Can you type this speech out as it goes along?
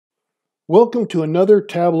Welcome to another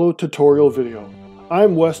Tableau tutorial video.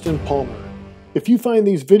 I'm Weston Palmer. If you find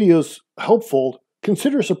these videos helpful,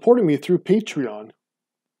 consider supporting me through Patreon.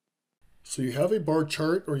 So you have a bar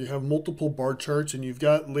chart or you have multiple bar charts and you've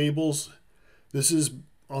got labels. This is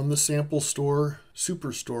on the sample store,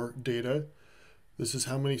 superstore data. This is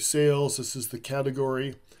how many sales, this is the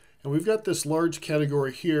category. And we've got this large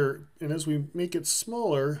category here, and as we make it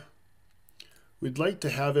smaller, we'd like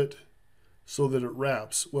to have it so that it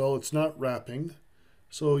wraps. Well, it's not wrapping,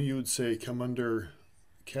 so you would say come under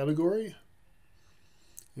category,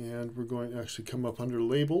 and we're going to actually come up under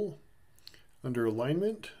label, under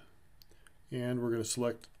alignment, and we're going to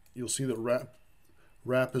select, you'll see that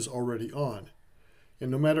wrap is already on.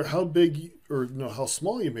 And no matter how big or how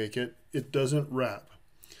small you make it, it doesn't wrap.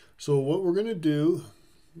 So what we're going to do,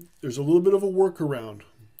 there's a little bit of a workaround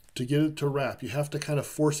to get it to wrap. You have to kind of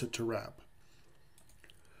force it to wrap.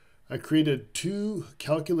 I created two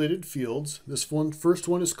calculated fields. First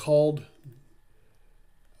one is called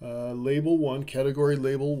label 1, category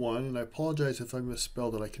label 1, and I apologize if I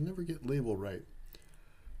misspelled it. I can never get label right.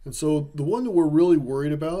 And so the one that we're really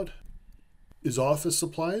worried about is office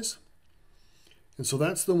supplies. And so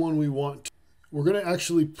that's the one we want. We're going to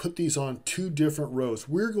actually put these on two different rows.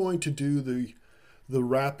 We're going to do the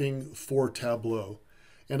wrapping for Tableau.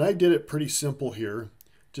 And I did it pretty simple here.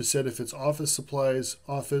 Just said if it's office supplies,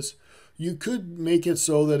 office, you could make it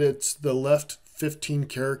so that it's the left 15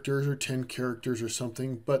 characters or 10 characters or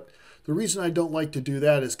something. But the reason I don't like to do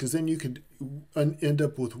that is because then you could end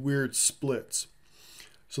up with weird splits.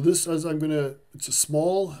 So this, as it's a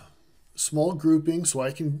small grouping, so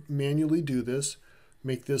I can manually do this,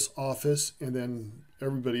 make this office, and then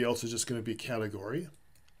everybody else is just going to be category.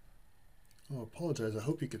 Oh, I apologize. I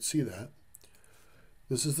hope you could see that.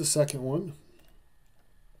 This is the second one.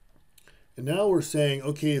 And now we're saying,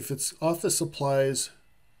 okay, if it's office supplies,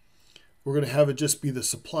 we're going to have it just be the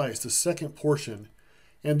supplies, the second portion.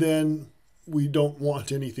 And then we don't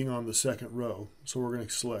want anything on the second row. So we're going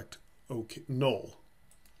to select okay, null.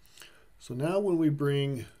 So now when we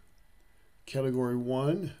bring category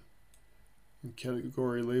 1 and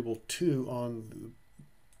category label 2 on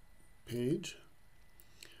the page,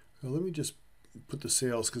 now let me just put the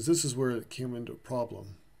sales because this is where it came into a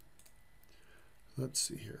problem. Let's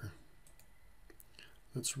see here.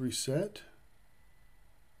 Let's reset.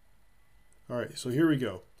 All right, so here we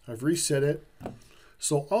go. I've reset it.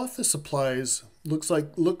 So office supplies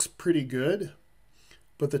looks pretty good,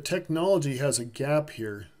 but the technology has a gap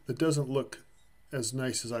here that doesn't look as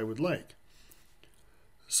nice as I would like.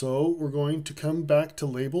 So we're going to come back to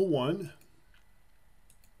label 1,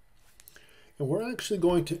 and we're actually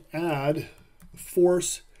going to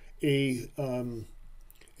force a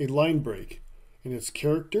line break, and it's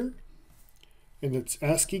character, and it's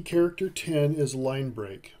ASCII character 10 is line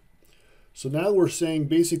break. So now we're saying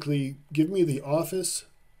basically give me the office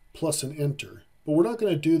plus an enter, but we're not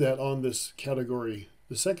going to do that on this category,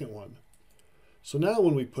 the second one. So now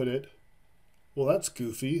when we put it, well, that's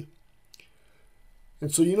goofy.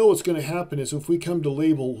 And so you know what's going to happen is if we come to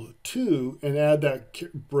label 2 and add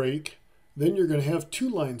that break, then you're going to have two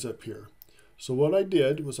lines up here. So what I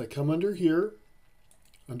did was I come under here,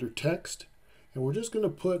 under text, and we're just going to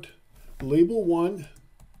put label 1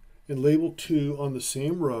 and label 2 on the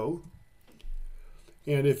same row.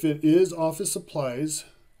 And if it is office supplies,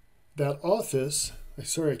 that office,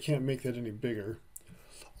 sorry I can't make that any bigger,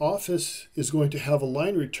 office is going to have a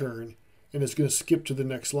line return and it's going to skip to the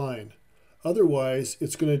next line. Otherwise,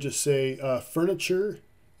 it's going to just say furniture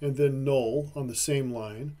and then null on the same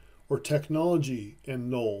line, or technology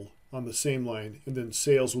and null on the same line, and then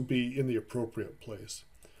sales will be in the appropriate place.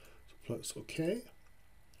 So press OK.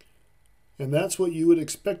 And that's what you would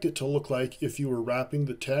expect it to look like if you were wrapping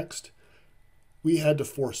the text. We had to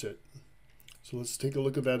force it. So let's take a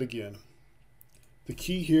look at that again. The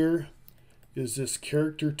key here is this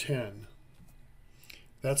character 10.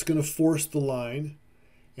 That's going to force the line,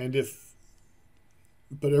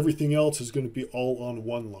 but everything else is going to be all on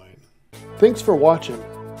one line. Thanks for watching.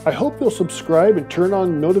 I hope you'll subscribe and turn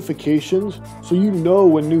on notifications so you know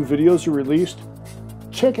when new videos are released.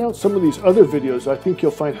 Check out some of these other videos I think you'll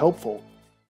find helpful.